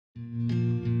Bob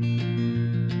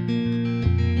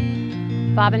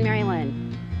and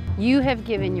Marylynn, you have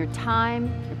given your time,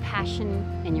 your passion,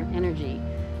 and your energy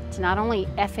to not only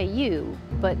FAU,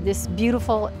 but this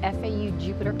beautiful FAU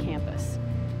Jupiter campus.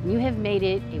 You have made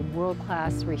it a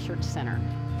world-class research center.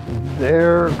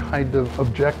 Their kind of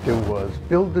objective was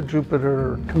build the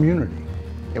Jupiter community.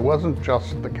 It wasn't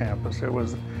just the campus, it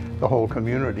was the whole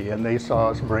community. And they saw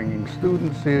us bringing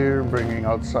students here, bringing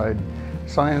outside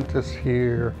scientists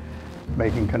here,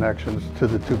 making connections to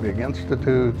the two big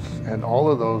institutes, and all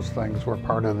of those things were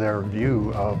part of their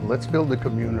view of let's build a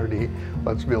community,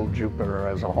 let's build Jupiter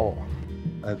as a whole.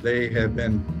 They have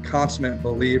been consummate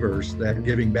believers that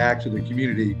giving back to the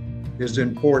community is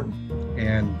important,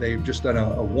 and they've just done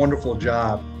a wonderful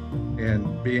job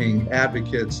in being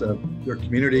advocates of their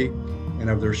community and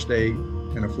of their state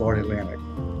and the Florida Atlantic.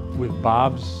 With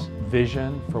Bob's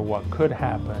vision for what could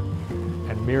happen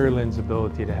and Marylynn's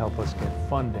ability to help us get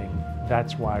funding,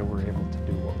 that's why we're able to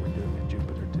do what we're doing at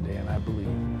Jupiter today, and I believe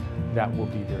that will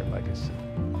be their legacy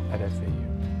at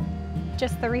FAU.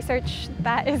 Just the research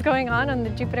that is going on the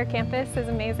Jupiter campus is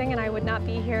amazing, and I would not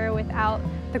be here without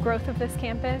the growth of this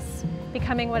campus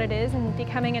becoming what it is and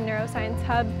becoming a neuroscience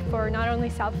hub for not only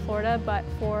South Florida, but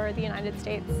for the United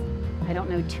States. I don't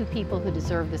know two people who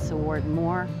deserve this award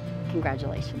more.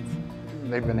 Congratulations.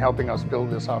 They've been helping us build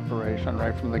this operation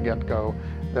right from the get-go.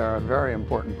 They're a very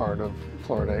important part of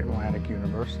Florida Atlantic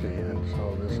University, and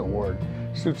so this award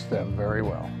suits them very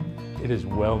well. It is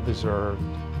well-deserved.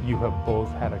 You have both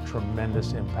had a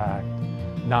tremendous impact,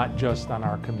 not just on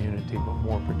our community, but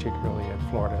more particularly at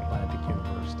Florida Atlantic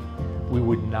University. We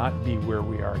would not be where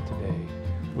we are today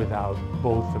without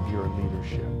both of your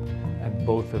leadership and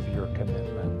both of your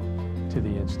commitment to the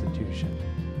institution.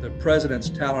 The President's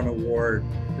Talon Award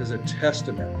is a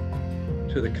testament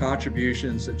to the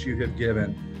contributions that you have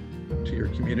given to your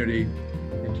community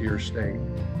and to your state.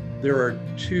 There are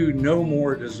two no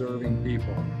more deserving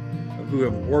people who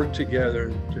have worked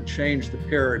together to change the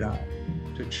paradigm,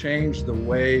 to change the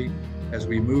way as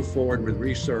we move forward with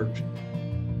research,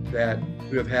 that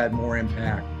who have had more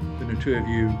impact than the two of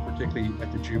you, particularly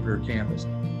at the Jupiter campus.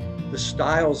 The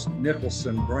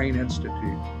Stiles-Nicholson Brain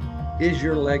Institute is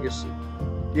your legacy.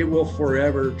 It will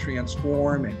forever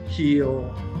transform and heal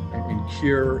and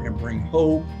cure and bring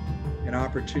hope and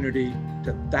opportunity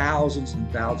to thousands and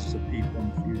thousands of people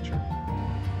in the future.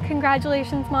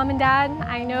 Congratulations, Mom and Dad.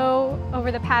 I know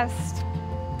over the past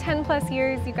 10 plus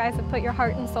years, you guys have put your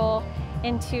heart and soul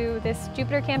into this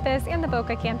Jupiter campus and the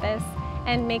Boca campus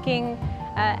and making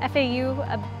FAU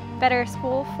a better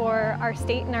school for our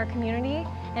state and our community,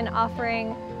 and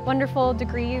offering wonderful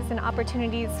degrees and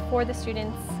opportunities for the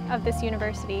students of this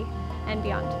university and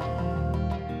beyond.